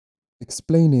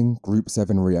Explaining Group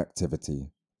 7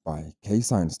 Reactivity by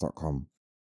KayScience.com.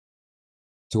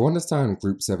 To understand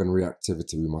Group 7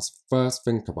 reactivity, we must first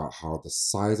think about how the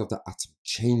size of the atom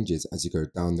changes as you go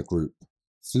down the group.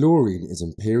 Fluorine is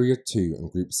in period 2 in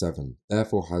Group 7,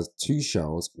 therefore has 2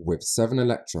 shells with 7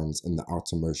 electrons in the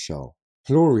outermost shell.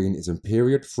 Chlorine is in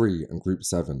period 3 in Group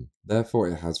 7, therefore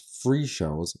it has 3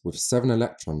 shells with 7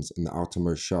 electrons in the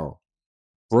outermost shell.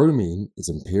 Bromine is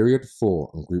in period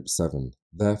 4 in Group 7,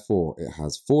 therefore it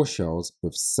has 4 shells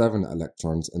with 7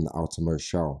 electrons in the outermost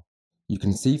shell. You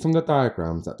can see from the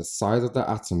diagrams that the size of the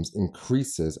atoms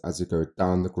increases as you go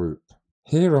down the group.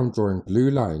 Here I'm drawing blue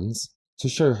lines to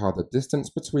show how the distance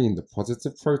between the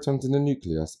positive protons in the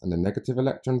nucleus and the negative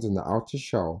electrons in the outer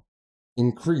shell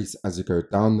increase as you go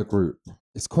down the group.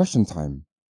 It's question time.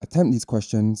 Attempt these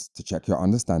questions to check your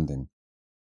understanding.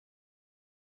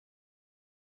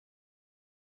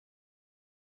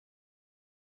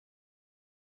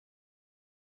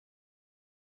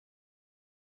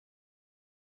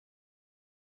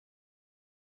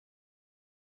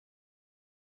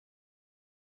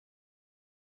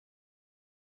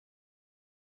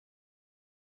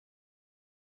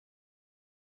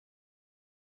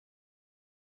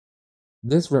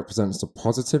 This represents the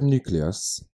positive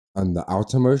nucleus and the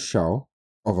outermost shell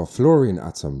of a fluorine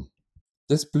atom.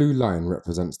 This blue line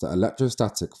represents the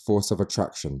electrostatic force of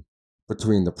attraction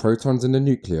between the protons in the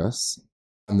nucleus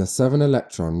and the 7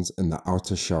 electrons in the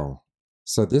outer shell.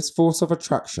 So this force of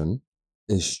attraction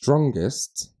is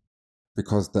strongest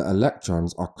because the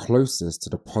electrons are closest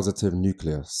to the positive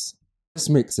nucleus. This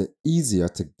makes it easier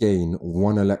to gain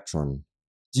 1 electron,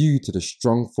 due to the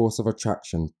strong force of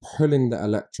attraction pulling the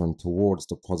electron towards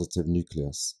the positive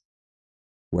nucleus.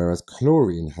 Whereas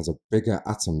chlorine has a bigger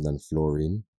atom than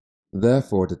fluorine,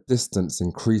 therefore the distance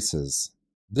increases.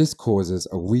 This causes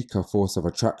a weaker force of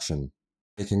attraction,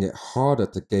 making it harder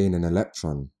to gain an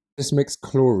electron. This makes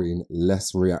chlorine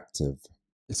less reactive.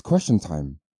 It's question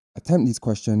time. Attempt these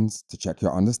questions to check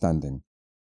your understanding.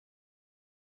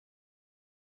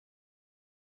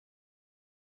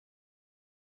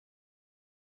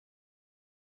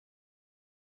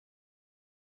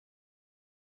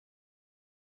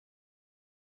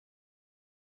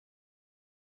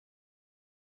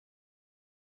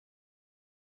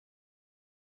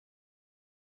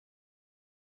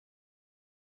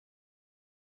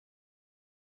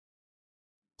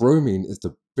 Bromine is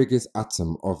the biggest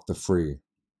atom of the 3,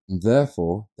 and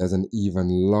therefore there's an even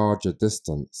larger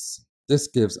distance. This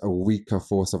gives a weaker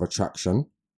force of attraction,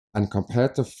 and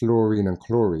compared to fluorine and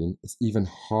chlorine, it's even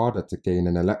harder to gain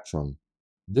an electron.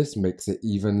 This makes it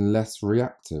even less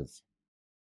reactive.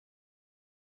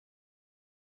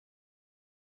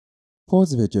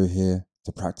 Pause the video here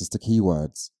to practice the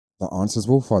keywords. The answers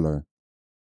will follow.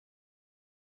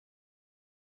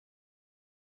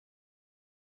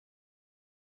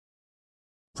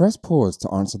 Press pause to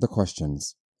answer the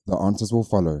questions. The answers will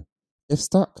follow. If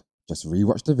stuck, just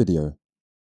rewatch the video.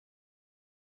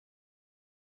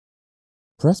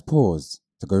 Press pause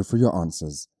to go through your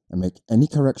answers and make any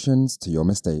corrections to your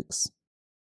mistakes.